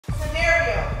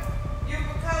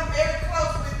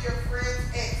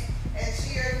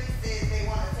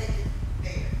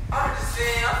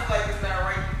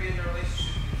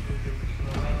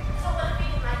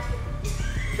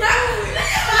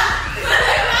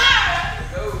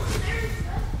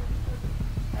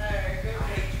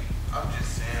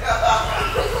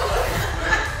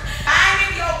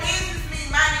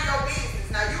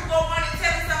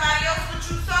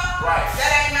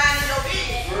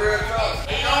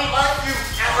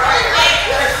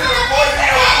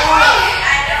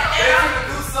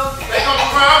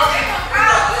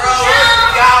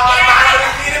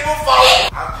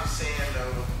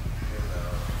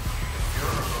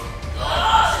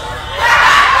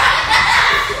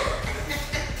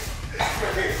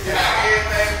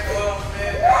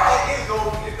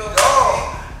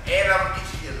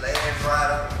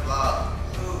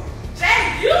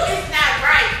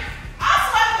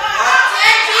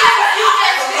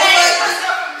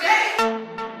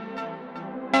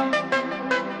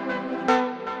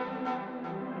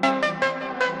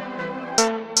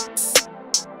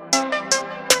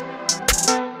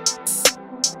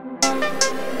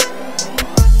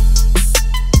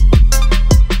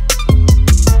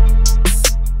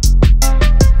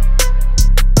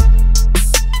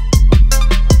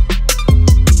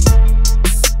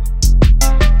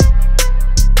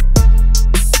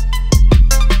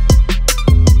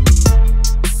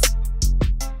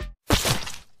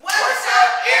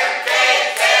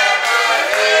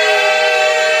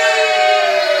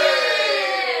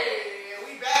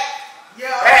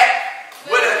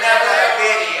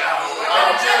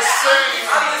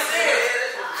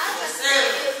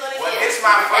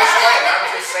my first one. I'm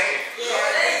just saying.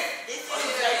 Yeah, this is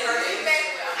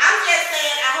I'm just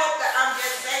saying, I'm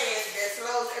just saying that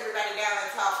slows everybody down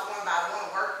and talk one by one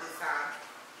work this time.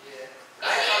 Yeah.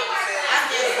 I'm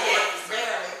just saying,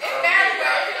 barely.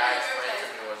 I explained to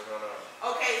me what's going on.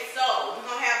 Okay, so we're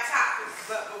going to have topics,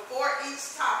 but before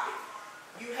each topic,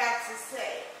 you have to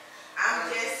say,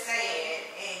 I'm just saying,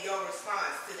 and your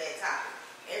response to that topic.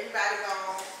 Everybody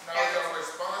gonna your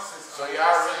responses. So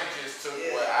y'all really just took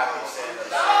what I be saying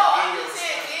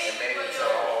and made it to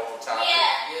a whole topic.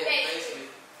 Yeah,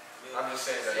 basically. I'm just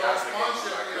saying that Your y'all response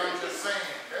should should be, I'm just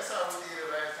saying. That's how we did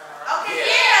it last time. Right? Okay,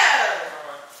 yeah.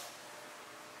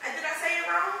 Did I say it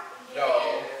wrong? No.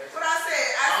 What I said?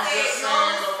 I'm just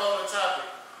saying before the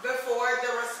topic. Before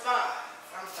the response.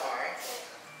 I'm sorry.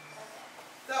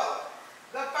 So,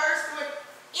 the first one,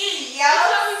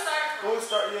 Who's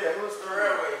starting? Yeah, who's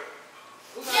starting?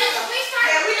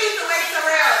 Yeah, we need to wake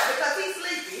Terrell because he's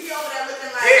sleepy. He over there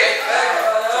looking like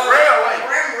Terrell, wait.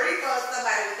 Grim Reaper or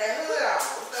somebody with that hood on.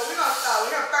 So we're going to start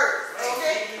with him first,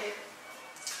 okay?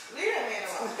 Leave that man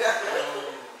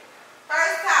alone.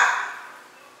 First topic.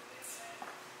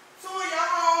 Two of your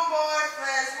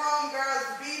homeboys/homegirls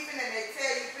beefing and they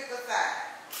tell you pick a side.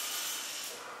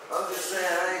 I'm just saying,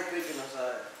 I ain't picking a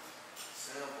side.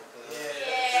 Simple.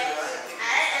 Yeah. I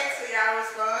ain't asked for y'all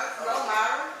response. No,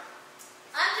 Mirah.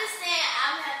 I'm just saying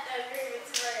I'm gonna have to agree with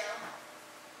Terrell.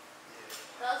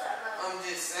 Those are my I'm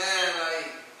just saying,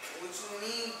 like, what you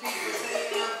mean, people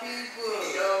saying my people?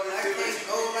 I can't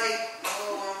go like,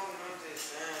 no, I'm just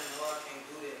saying, no, I can't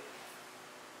do that.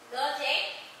 Go,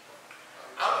 Jake.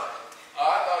 I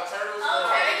thought Turtle was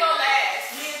going. Okay, go last.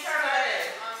 Me and Turtle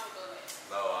last.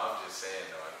 No, I'm just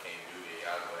saying though, I can't do that.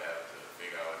 Y'all gonna have to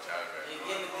figure out what y'all got You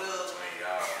going get the on glove. between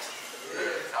y'all.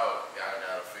 Y'all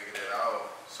gotta figure that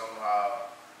out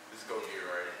somehow. Let's go get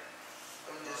right.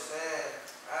 I'm just saying,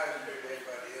 I agree with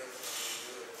everybody else.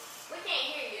 We can't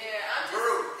hear you. Yeah, I'm just.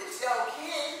 Bro, if y'all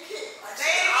can, you can. Say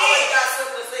it I always again. got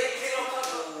something to say. You don't come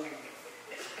to.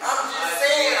 I'm just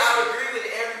saying, I agree with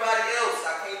everybody else.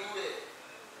 I can't do that.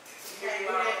 You can't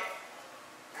do that.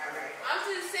 All right. I'm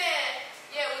just saying,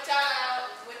 yeah, what y'all got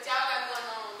going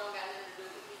on don't got nothing to do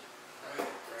with me.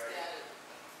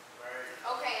 Right.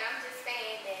 Okay, I'm just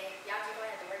saying that y'all just gonna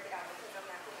have to work it out because I'm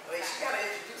not picking a Wait, she side. gotta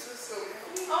introduce herself.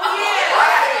 Oh, yeah.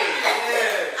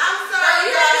 Right. I'm sorry,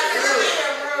 y'all. This is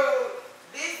being rude.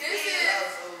 This This is.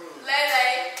 is So rude.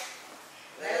 Lele.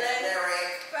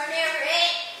 From there,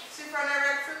 Rick. She from that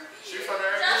rap too? She from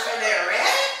there? Just From that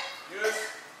rap? You just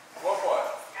what part?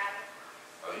 Got it.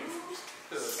 Oh, you from?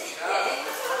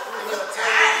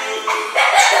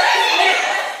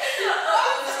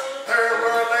 Third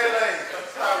world Lele.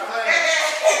 Stop playing.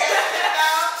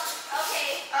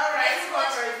 Okay. All right, you want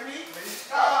to me?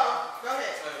 Go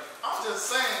ahead. I'm just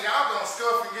saying, y'all gonna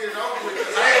scuff and get it over with.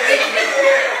 'Cause I ain't even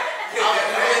I'm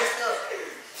messed up.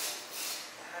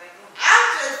 I'm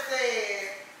just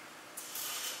saying,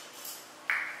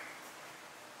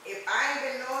 if I ain't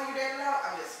been knowing you that long,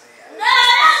 I'm just saying. No,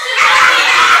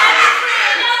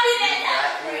 don't be that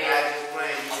You not just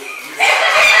playing.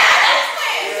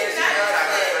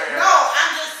 No,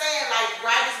 I'm just saying, like,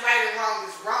 right is right and wrong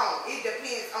is wrong. It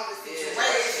depends on the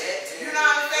situation. You know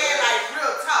what I'm saying? Like,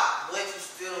 real talk. But you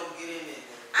still don't get in it.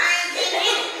 I ain't getting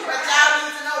in it, but y'all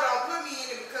need to know, don't put me in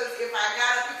it because if I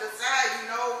gotta pick a side,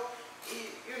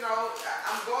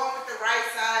 I'm going with the right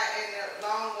side and the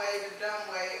long way, the dumb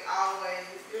way, always,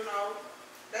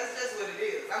 that's just what it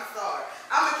is. I'm sorry.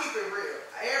 I'm gonna keep it real.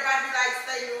 Everybody be like,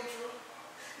 stay neutral.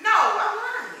 No, I'm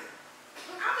lying.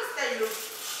 I'm gonna stay neutral.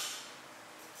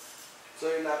 So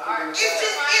you're not picking a It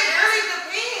side? really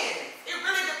depends. It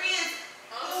really depends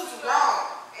who's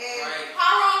wrong. And How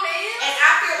wrong they is? And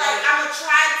I feel like I'm going to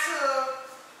try to,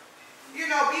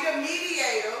 be the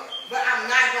mediator, but I'm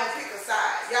not going to pick a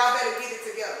side. Y'all better get it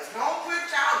together. Don't put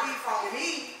y'all beef on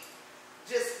me.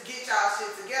 Just get y'all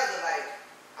shit together. Like,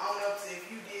 I don't know if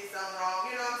you did something wrong.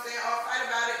 You know what I'm saying? Or fight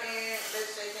about it and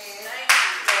let's shake hands.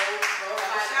 Go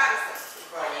have a shot or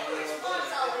something. Which one's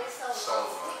always so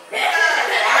low?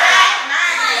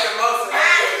 Mine is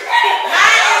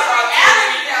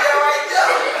reality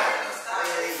though.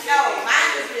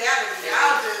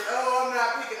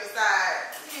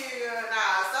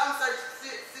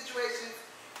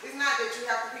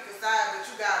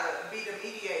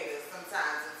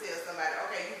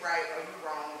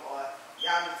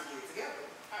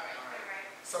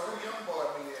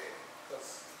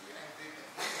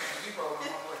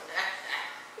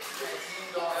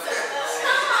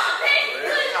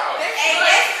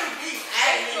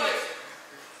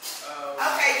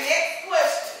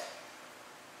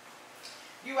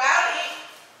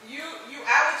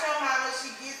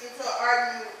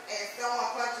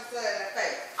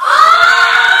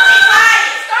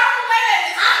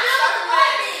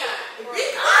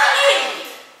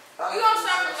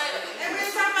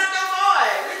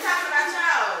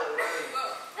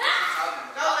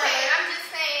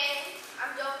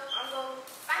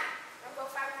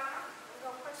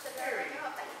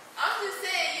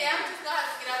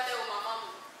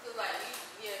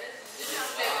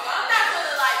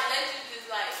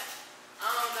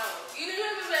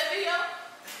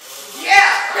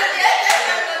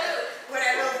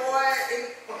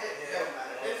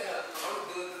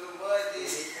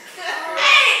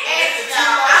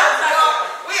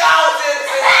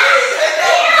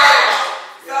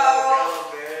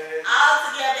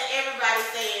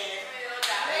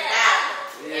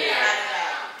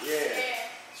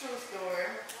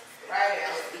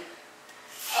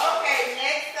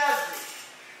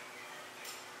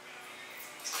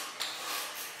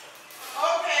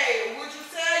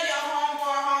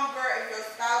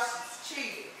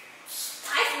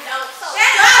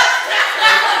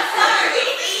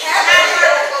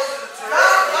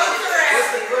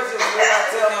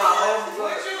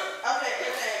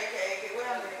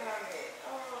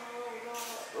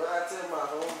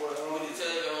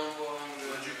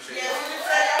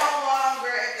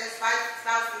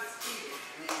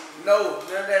 no,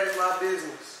 none of that is my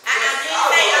business. I'm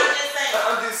just saying.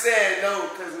 I'm just saying no,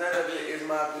 because none of it is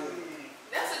my business.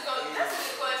 That's a good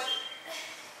question.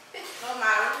 No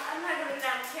matter. I'm not gonna be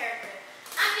down with character.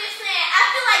 I'm just saying, I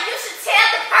feel like you should tell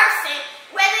the person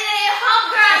whether they're a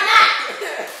homegirl or not.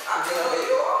 I tell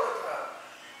you all the time.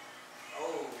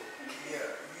 Oh,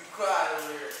 yeah, you cry over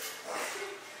here.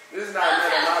 This is not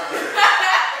none of my business.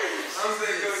 I'm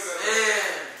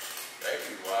saying, Thank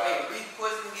you, wow. hey, read the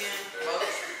question again.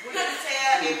 We gonna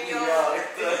tell if you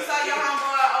saw your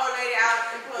homeboy or old lady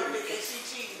out in public and she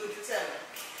cheated, would you tell her?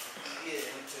 Yeah,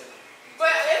 I'm telling you.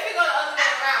 But if it go the other way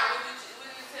around, would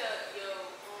you tell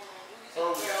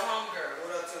your Your homegirl. What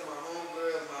I tell my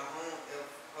homegirl, my home, yeah.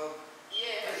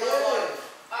 Yeah. Oh,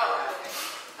 okay.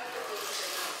 I thought you would say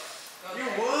no. You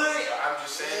would? I'm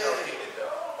just saying, don't get it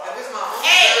though. If it's my homegirl.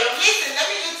 Hey, listen, let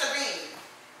me intervene.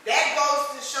 That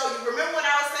goes to show you. Remember when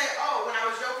I was saying, when I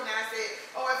was joking and I said,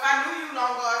 if I knew you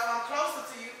longer, if I'm closer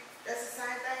to you, that's the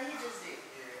same thing he just did.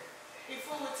 Yeah. He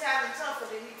fooled with talent tougher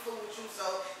than he fooled with you. So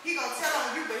he gonna tell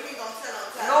on you, but he gonna tell on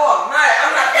talent. No, I'm not.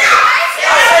 I'm not.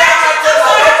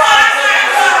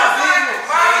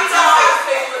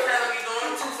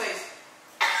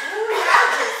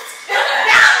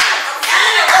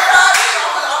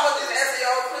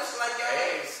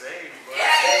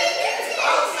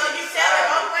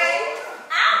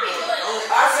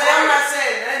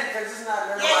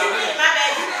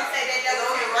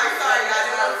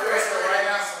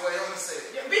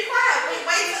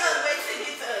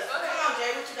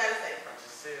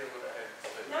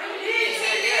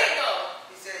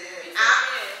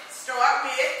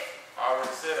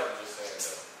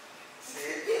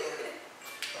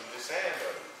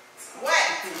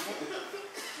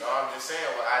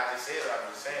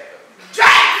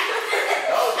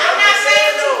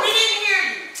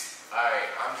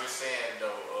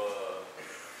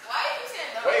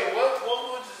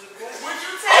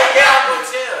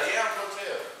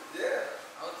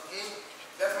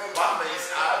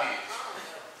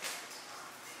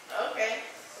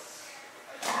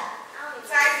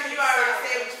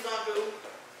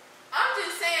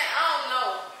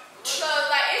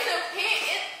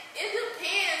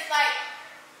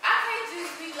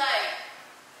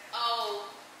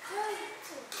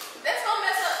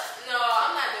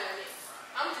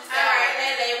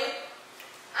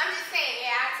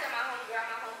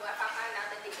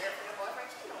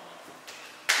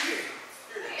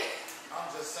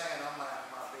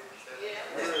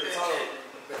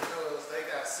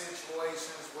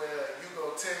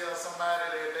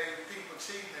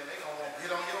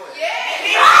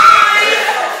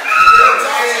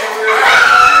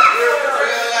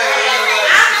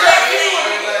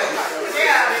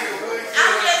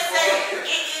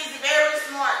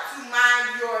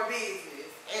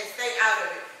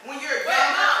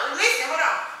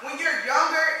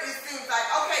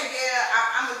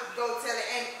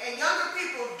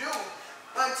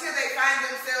 Until they find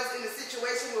themselves in a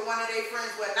situation with one of their friends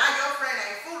where now your friend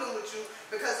ain't fooling with you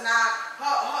because now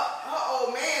her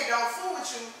old man don't fool with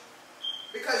you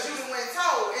because you done went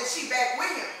told and she back with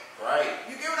him. Right.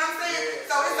 You get what I'm saying?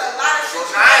 So it's a lot of So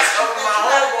situations. now it's up to my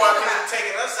that homeboy you to take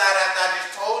it upside after I just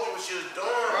told you what she was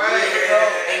doing.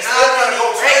 Right. And still want to go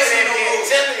back to that and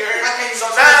tell her.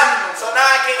 So now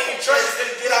I can't even trust her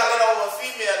to get all that over a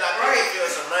female. Now people feel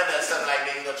some money or something like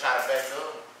that. You gonna try to back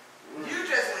up. You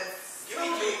just went.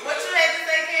 What you had to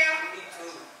say, Kim? Me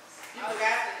too. You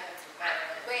got to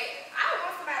Wait, I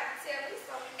want somebody to tell me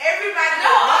something. Everybody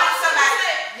No, wants somebody.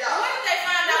 When did they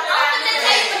find out I'm what I gonna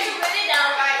tell you what you really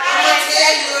don't like. I'm gonna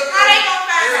tell you if How they gonna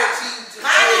find you're out? cheating to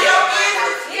Minding your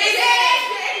business.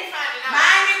 They finding out.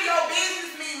 Minding your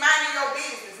business means minding your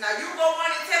business. Now you go run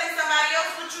and telling somebody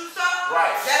else what you saw.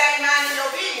 Right. That ain't minding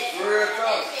your business. Real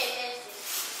talk.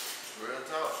 Real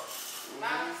talk.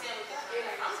 Mom said what they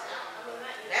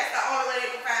That's the only way they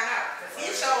can find out. Cause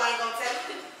his show ain't gonna tell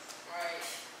you. Right.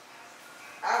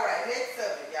 All right, next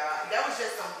subject, y'all. That was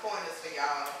just some pointers for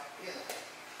y'all. You know,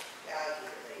 y'all get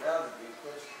it. That was a good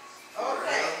question.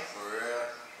 Okay. For real.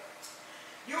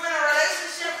 You in a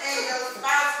relationship and your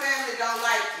spouse family don't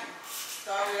like you.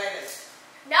 Sorry, ladies.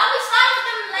 No, we started with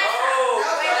them last time.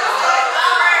 No, we Oh, don't.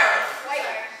 wait.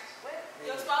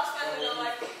 Your spouse family don't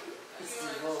like you. It's too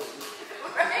low.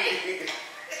 Right?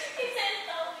 He said it's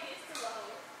over, it's too low.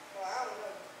 Well, I don't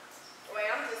know. Wait,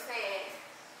 I'm just saying.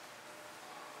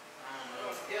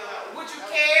 Would you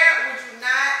care? Would you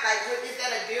not? Like,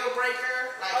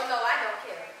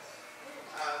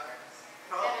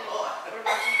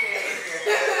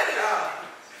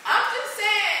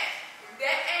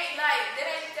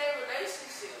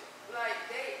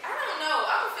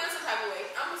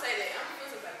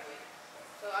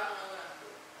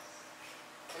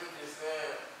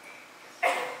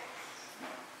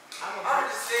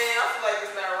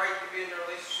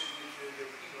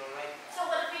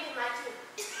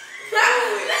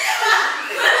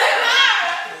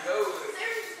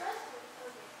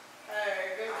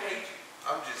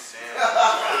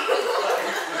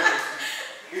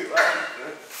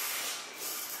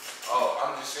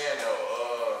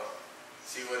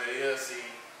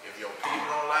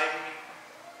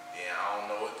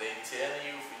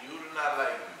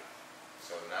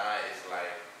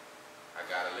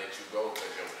 let you go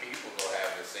because your people gonna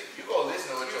have to say. You gonna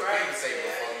listen to what your people say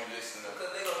before you listen to.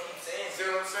 Because they gonna keep saying. See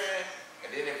what I'm saying?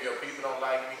 And then if your people don't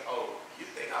like me, oh, you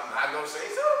think I'm not gonna say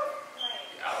so? Right.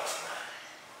 Y'all.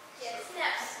 Yeah,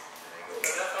 snaps.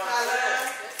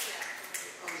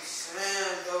 I'm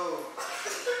saying though.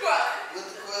 With the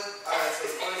question, alright, so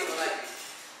the question like,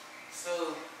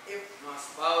 so if my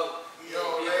spouse, You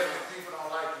don't let the people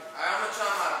don't like you. I'm gonna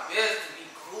try my best to be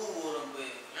cool with them,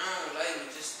 but y'all don't like me,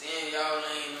 just stay in y'all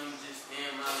lane, I'm just stay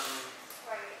in my lane.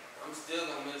 Right. I'm still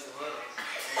gonna mess with her.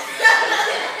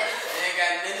 Ain't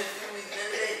got nothing to do with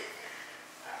nothing.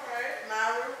 Alright,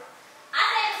 Mirah. I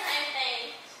say the same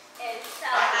thing as so.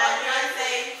 I'm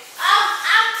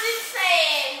I'm just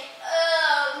saying,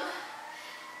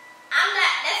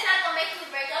 that's not gonna make you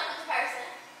break up with the person.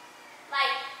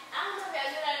 Like, I don't know if y'all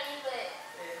get what I mean, but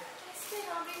it's still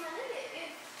gonna be my nigga. If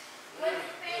what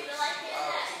you feel like it or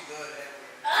not.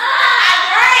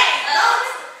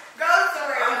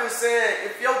 I'm just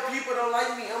saying, if your people don't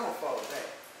like me, I'ma fall back.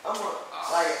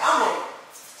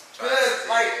 Cause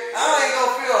like I ain't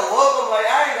gonna feel welcome. Like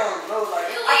I ain't gonna know.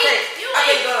 Like I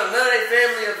can't go to none of their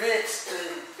family events.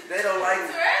 They don't like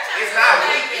me. It's not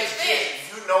weak. It's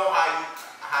just you know how you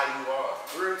are.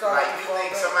 Real talk. Like you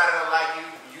think somebody don't like you,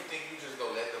 you think you just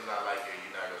gonna let them not like you.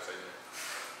 You're not gonna say that.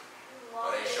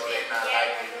 Well, they show they not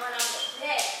like you. Going on the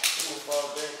bed. You will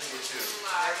fall back to your children.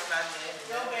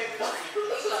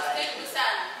 Stick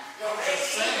beside me. I'm just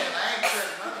saying, I ain't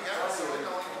tripping nothing else, so it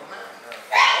don't even matter.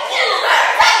 I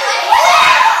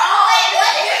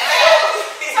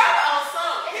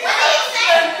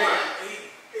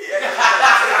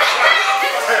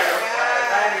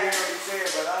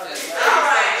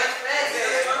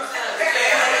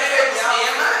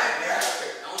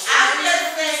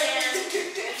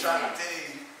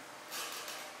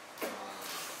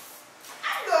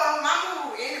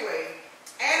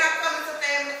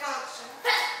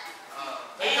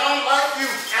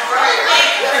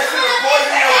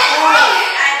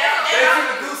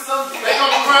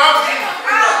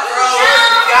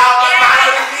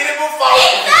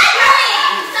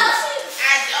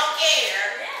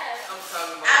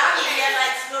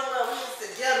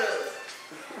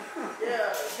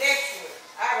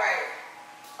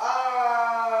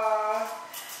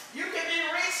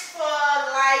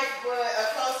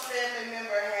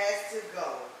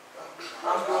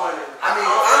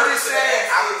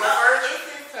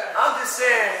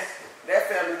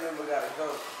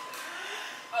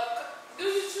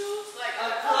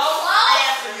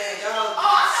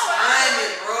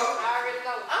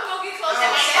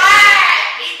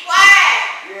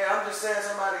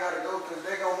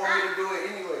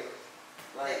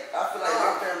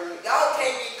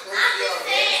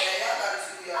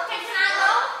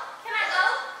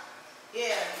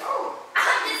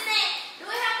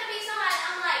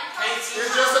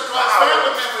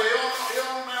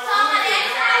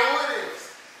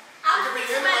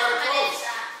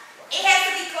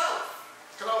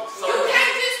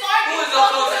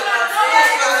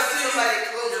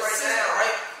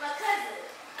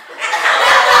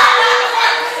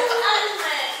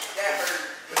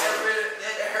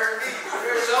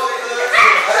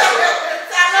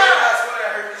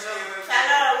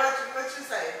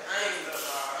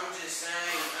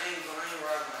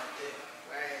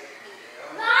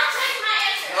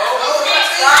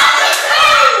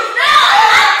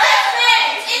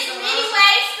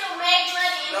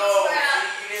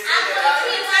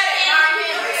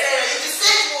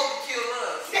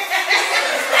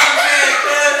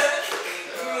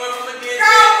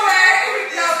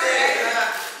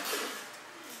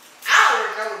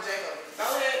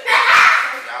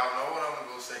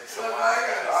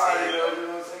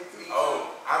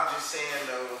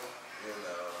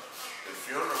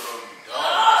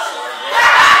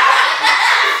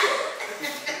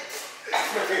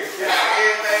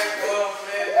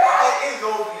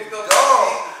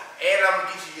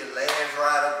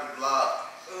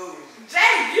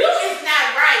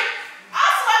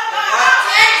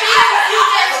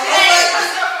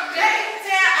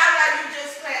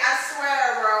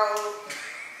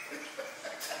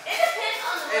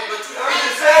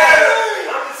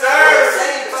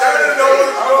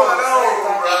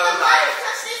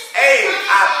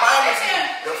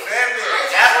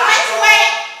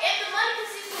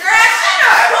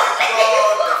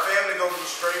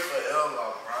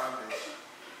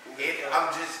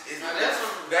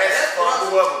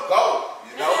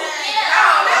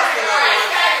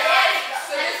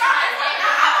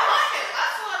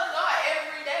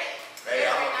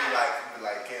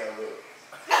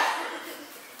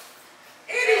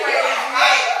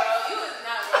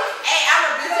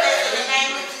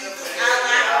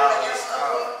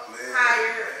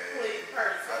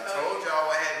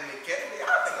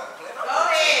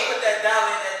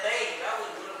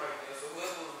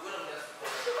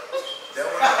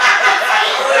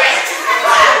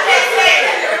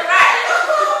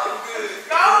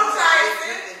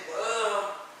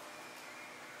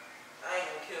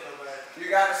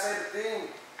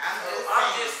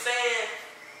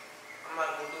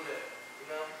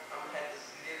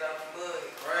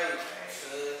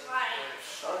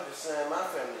just saying my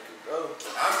family could go.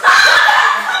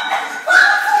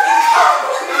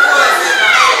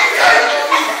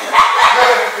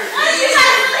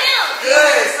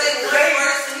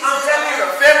 I'm telling you,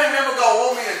 the family member gonna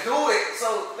want me to do it, so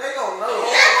they gonna know.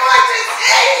 That boy just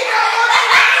said he don't want to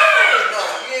do it. No,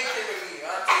 you ain't killing me.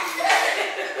 I'll tell you that.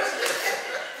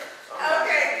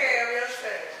 Okay, Cam, your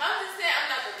turn. I'm just saying I'm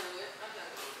not gonna do it. I'm not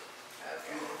gonna do it.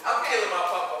 Okay. I'm killing my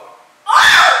papa. Oh,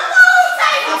 no,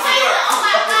 Taylor, oh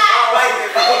my God.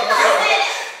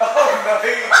 Oh no,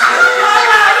 he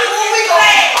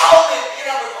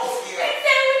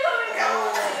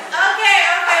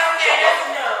Okay, that's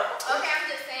enough. Okay, I'm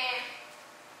just saying,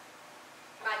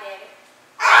 my daddy.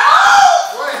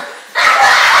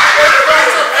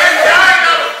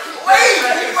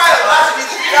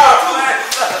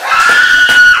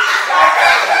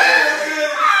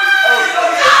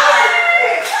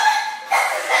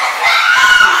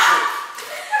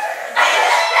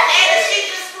 Daddy,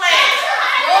 she just playing.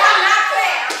 No, I'm not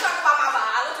playing. I'm talking about my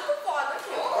biological father.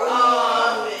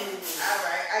 All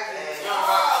right, I get it.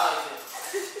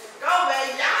 Go,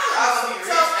 babe. Y'all are some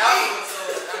tough kids.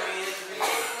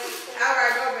 All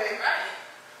right, go, babe.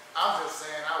 I'm just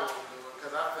saying I wouldn't do it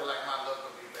because I feel like my luck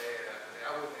would be bad after that.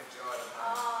 I wouldn't enjoy it.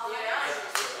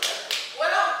 What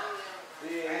else?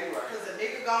 Yeah, you right. Because a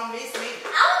nigga gonna miss me.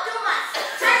 I would do my.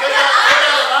 They got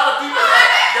a lot of people that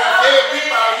dead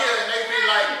people out here and they be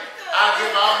like, I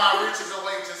give all my riches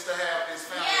away just to have this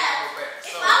family member back.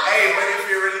 So, Hey, but if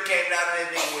it really came down to that,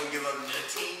 they wouldn't give up the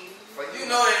team. But you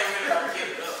know they ain't really gonna give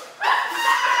it up.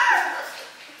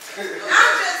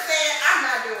 I'm just saying, I'm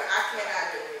not doing it. I cannot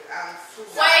do it. I'm too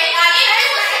Wait, if it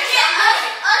was to get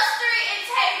us three and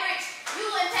Tay Rich, you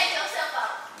wouldn't take yourself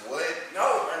out. What?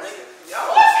 No, my nigga.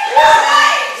 Y'all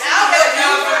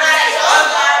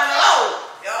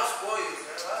y'all spoiled,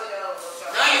 man.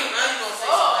 Now you gonna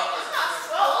say something like I'm this. not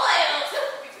spoiled.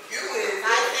 You is.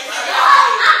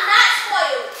 I'm not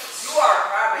spoiled. You are a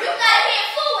crybaby. You got hit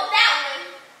full with that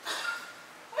one.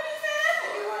 What is that?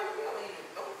 You don't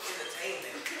even know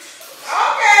entertainment.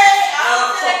 Okay, I'm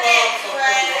to the next one.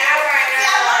 All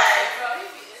right.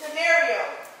 Scenario.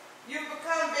 You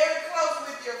become very close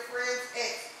with your friend's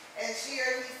ex, and she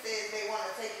or he says they want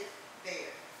to take it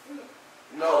there.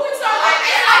 No. It's our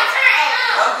turn.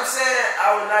 I'm just saying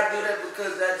I would not do that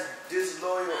because that's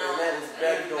disloyal and that is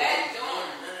backdoor.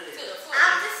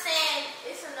 I'm just saying,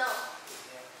 it's a no.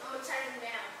 I'm gonna turn him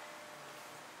down.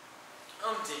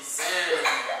 I'm just saying,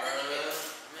 bro.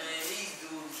 Man, these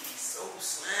dudes be so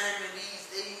slimy these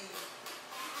days.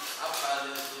 I'll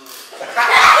probably do it.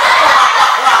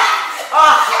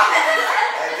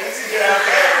 At least you get out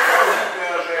there.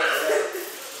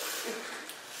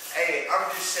 Hey, I'm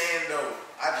just saying though,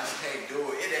 I just can't do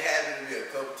it. It happened to me a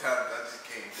couple times. I just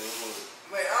can't do it.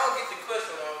 Wait, I don't get the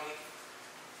question on me.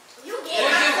 You get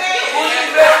I'm it.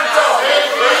 saying, Let's go.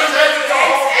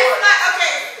 it's not,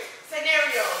 okay,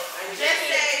 scenario. Just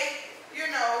say,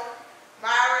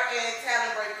 Mirah and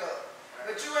Talon break up.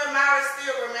 But you and Mirah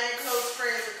still remain close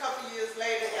friends. A couple years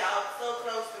later, y'all so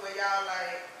close to where y'all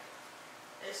like,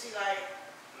 and she like,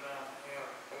 No.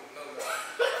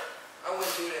 I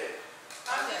wouldn't do that.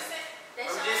 I'm just saying.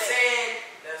 I'm just saying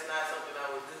that's not something I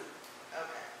would do.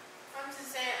 okay. I'm just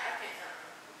saying I can't.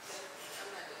 I'm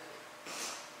not doing it.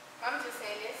 I'm just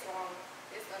saying it's wrong.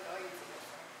 It's gonna go you too much.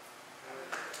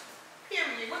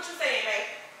 Period. What you saying, babe?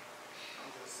 I'm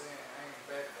just saying I ain't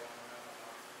backbone none of my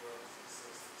brothers and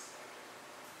sisters.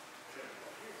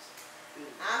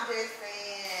 I'm just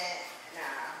saying,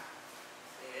 nah.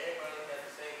 Yeah, everybody got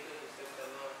the same goodness except the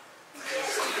Lord.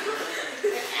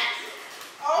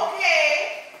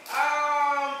 Okay.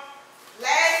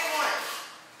 Last one.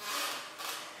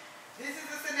 This is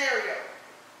a scenario.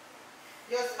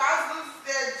 Your spouse loses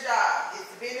their job.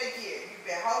 It's been a year. You've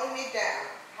been holding it down.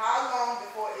 How long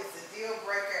before it's a deal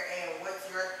breaker, and what's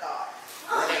your thought?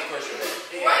 What that question? Let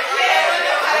me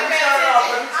start off.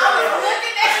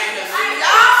 Looking at you.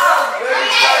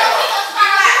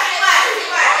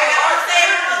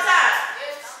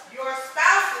 Your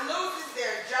spouse loses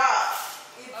their job.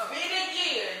 It's been a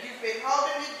year. You've been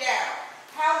holding it down.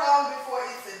 How long before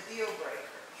it's a deal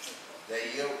breaker? That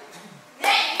yo.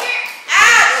 That year.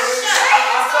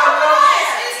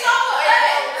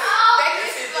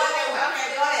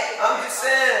 I'm just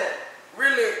saying,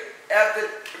 really after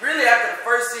the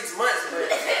first 6 months, but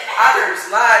I done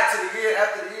slide to the year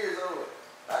after the year's over.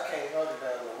 I can't hold it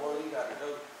down no more. You gotta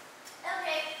go.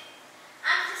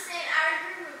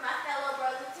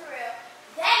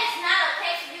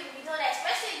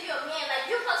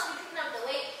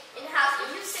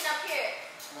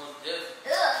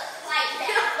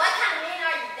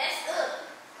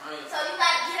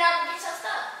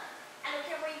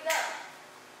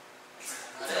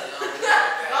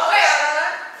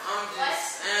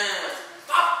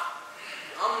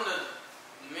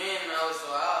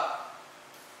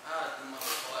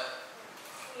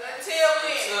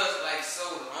 so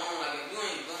long. Like if you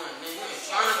ain't doing nothing, you ain't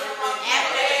trying to do nothing.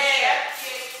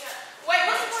 Wait,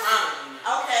 what's the question?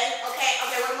 Okay.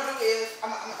 What I'm gonna do is,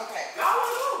 okay.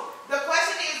 The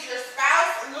question is, your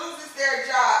spouse loses their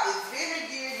job. It's been a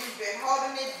year. You've been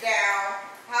holding it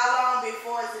down. How long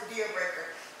before it's a deal breaker?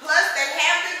 Plus, they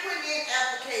have been putting in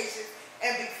applications,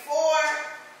 and before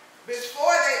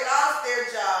they lost their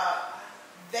job,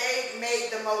 they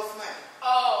made the most money.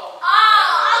 Oh,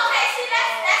 okay. See,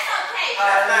 that's okay.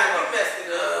 You messed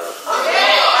it up.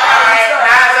 Alright,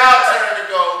 now it's our turn to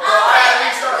go.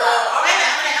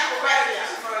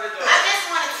 I just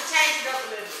wanted to change it up a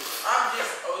little bit.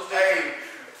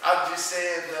 I'm just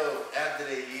saying though, after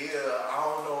the year, I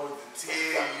don't know what to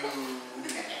tell you.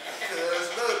 Cause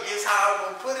look, it's how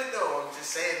I'm gonna put it though. I'm just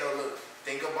saying though, look,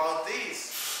 think about this.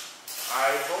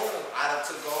 Alright, boom, I done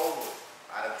took over.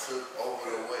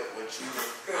 What you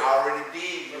already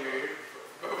did, girl.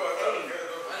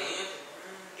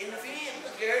 In the field,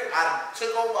 girl. I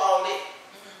took over all that.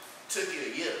 Took you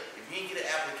a year. If you didn't get an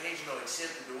application or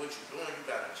accepted to what you're doing, you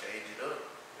gotta change it up.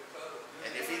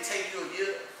 And if it take you a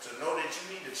year to know that you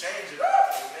need to change it up,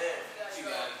 you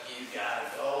gotta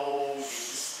go get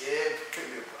the step.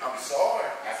 I'm sorry,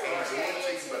 I can't do it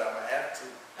to you, but I'm gonna have to.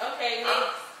 Okay,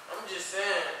 I'm just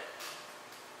saying,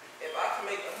 if I can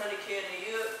make 100K in a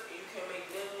year, you can make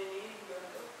 $1 million in a year, you gotta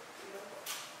go.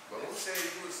 But who said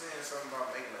you were saying something about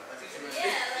making 100K?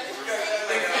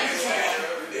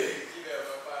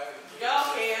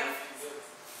 Y'all can.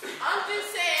 I'm just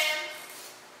saying,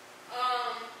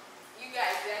 you got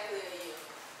exactly a year.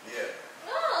 Yeah.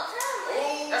 No, tell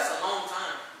me. that's a long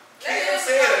time. Kim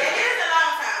said it. It is a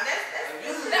long time. That's I'm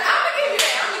gonna give you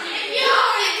that. I'm gonna give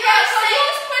you that. So you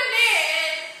was putting in,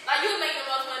 like you was making the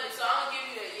most money, so I'm gonna give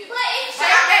you that year. But it's But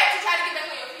I'm back to try to get back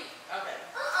on your feet. okay.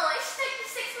 it should take you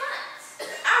 6 months.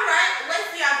 All right. Let's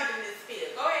see y'all get in this field.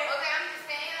 Go ahead. Okay, I'm just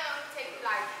saying, it'll take me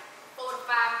like 4 to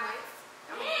 5 months.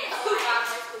 I'm gonna give you 4 to 5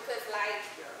 months because, like,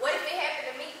 what if it happened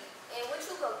to me? And what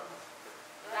you go do?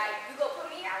 Like, you go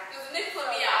put me out? Because a nigga put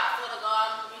me out, I swear to God,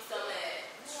 I'm gonna be so mad.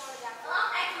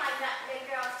 I'm acting like that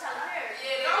girl was telling her.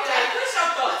 Yeah, Okay. What's your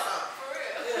thoughts on it? for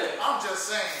real. I'm just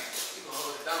saying, You gonna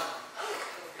hold it down.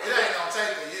 it ain't gonna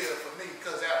take a year for me,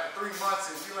 because after 3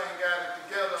 months, if you ain't got it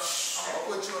together, I'm gonna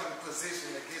put you in a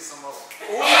position to get some more.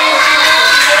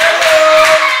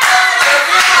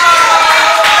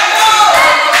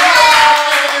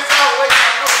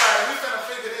 We finna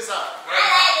figure this out. I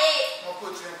like it. I'm gonna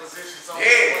put you in position so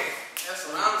Yeah. That's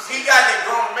what I'm He saying. got that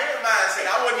grown man mindset.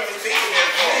 I wasn't even thinking that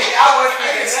far. I was Hey,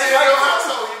 thinking it's that. still your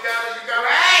household. You got it.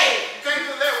 Right. You can't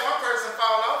just let one person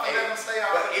fall off and let them stay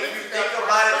out. But if you think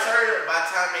about it, Turner, by the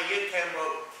time they get came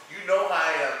up, you know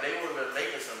how they would have been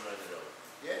making some money though.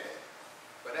 Yeah.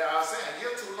 But I was saying,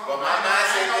 you're too long. But my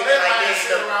mindset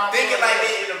thinking like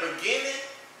that in the beginning,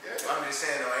 I'm just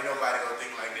saying though, ain't nobody gonna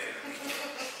think like that in the beginning.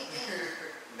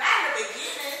 Not in the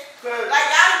beginning. Like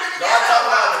y'all been No, I'm together. talking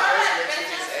about the person that you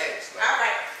just asked. Like, All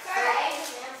right. Sorry, I ate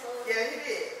him, absolutely. Yeah, he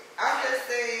did. I'm just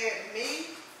saying, me,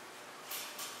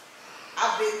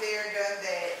 I've been there, done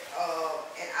that,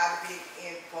 and I've been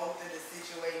in both of the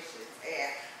situations, and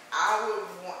I would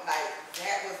want, like,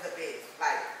 that was the best.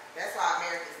 Like, that's why I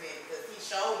married this man, because he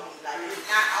showed me, like, it's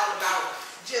not all about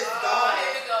just Oh, going.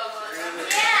 here we go.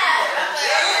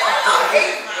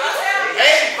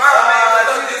 hey,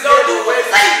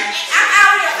 I'm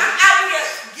out here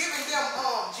giving them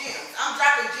gems. I'm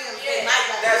dropping gems. They might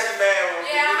want That's the man.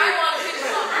 Yeah, I might want to pick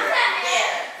them up.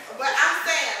 yeah. But I'm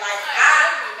saying, like,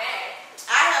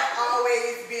 I have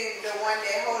always been the one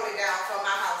that hold it down for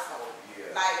my household.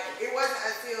 Yeah. Like, it wasn't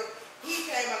until he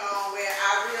came along where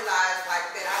I realized, like,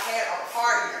 that I had a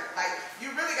partner. Like,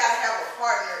 you really got to have a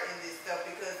partner in this stuff,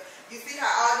 because you see how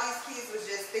all these kids was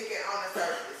just thinking on the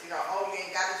surface. You know, oh, you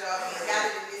ain't got a job, you ain't got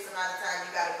it in this amount of time,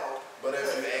 you got to go. But if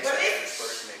you But ask it- this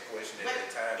person that question at that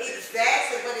time,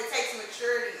 Exactly, but it takes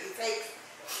maturity. It takes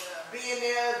being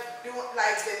there, doing,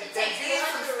 like, It the takes doing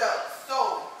some wonder. stuff. So,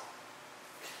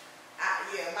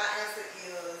 yeah, my answer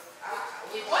is,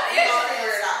 we're What gonna is your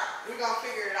figure it answer? out. We're gonna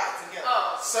figure it out together.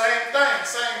 Oh. Same thing,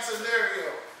 same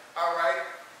scenario. All right.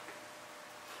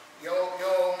 Your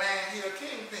old man, he a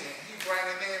kingpin. He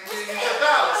bringing in millions of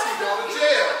dollars. He go to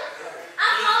jail.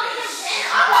 I'm holding him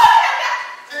down.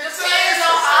 It's Depends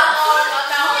on a- how long. No,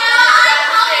 I'm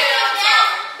holding him down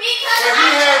because When he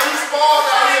had you spoiled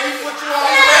out here, he put you on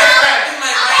the You back.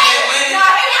 might make that money. Can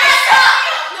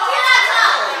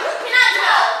I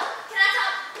talk? Can I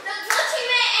talk? The Gucci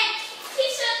man and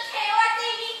Keisha KR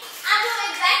thingy, I'm doing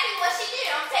exactly what she did.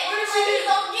 I'm taking What did what she he's do?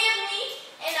 gonna give me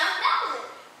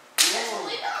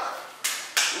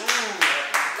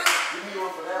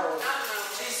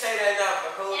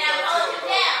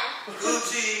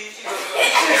cheese.